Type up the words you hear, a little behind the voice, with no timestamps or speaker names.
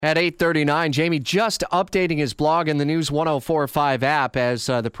At 8:39, Jamie just updating his blog in the News 104.5 app as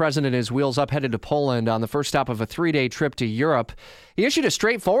the president is wheels up headed to Poland on the first stop of a 3-day trip to Europe. He issued a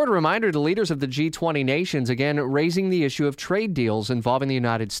straightforward reminder to leaders of the G20 nations, again raising the issue of trade deals involving the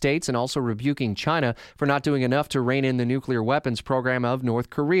United States and also rebuking China for not doing enough to rein in the nuclear weapons program of North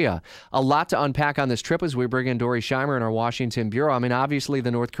Korea. A lot to unpack on this trip as we bring in Dory Scheimer in our Washington bureau. I mean, obviously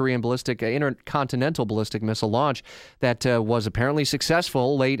the North Korean intercontinental ballistic missile launch that was apparently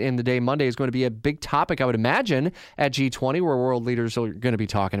successful late in the day Monday is going to be a big topic, I would imagine, at G20, where world leaders are going to be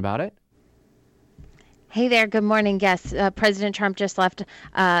talking about it. Hey there. Good morning. Yes, President Trump just left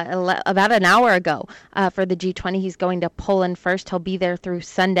about an hour ago for the G20. He's going to Poland first. He'll be there through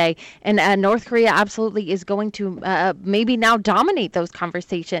Sunday. And North Korea absolutely is going to maybe now dominate those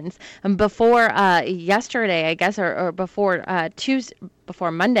conversations. Before yesterday, I guess, or before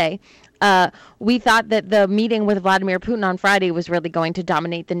before Monday, we thought that the meeting with Vladimir Putin on Friday was really going to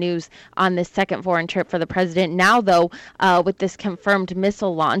dominate the news on this second foreign trip for the president. Now, though, with this confirmed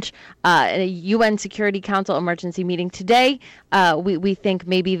missile launch, a UN Security Council emergency meeting today, we think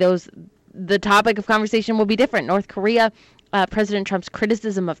maybe the topic of conversation will be different. North Korea. President Trump's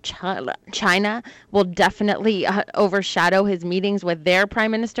criticism of China will definitely overshadow his meetings with their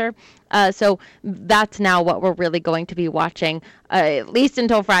prime minister. So that's now what we're really going to be watching, at least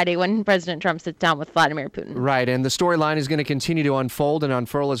until Friday when President Trump sits down with Vladimir Putin. Right, and the storyline is going to continue to unfold and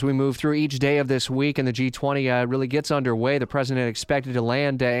unfurl as we move through each day of this week, and the G20 really gets underway. The president expected to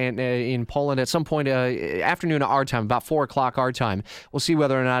land in Poland at some point afternoon our time, about 4 o'clock our time. We'll see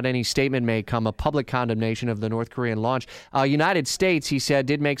whether or not any statement may come, a public condemnation of the North Korean launch. United States, he said,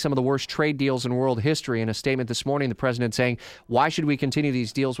 did make some of the worst trade deals in world history. In a statement this morning, the president saying, why should we continue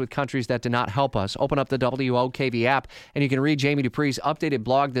these deals with countries that did not help us? Open up the WOKV app, and you can read Jamie Dupree's updated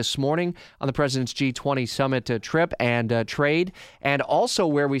blog this morning on the president's G20 summit trip and trade, and also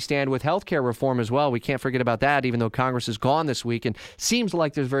where we stand with healthcare reform as well. We can't forget about that, even though Congress is gone this week, and seems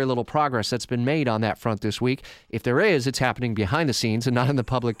like there's very little progress that's been made on that front this week. If there is, it's happening behind the scenes and not in the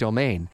public domain.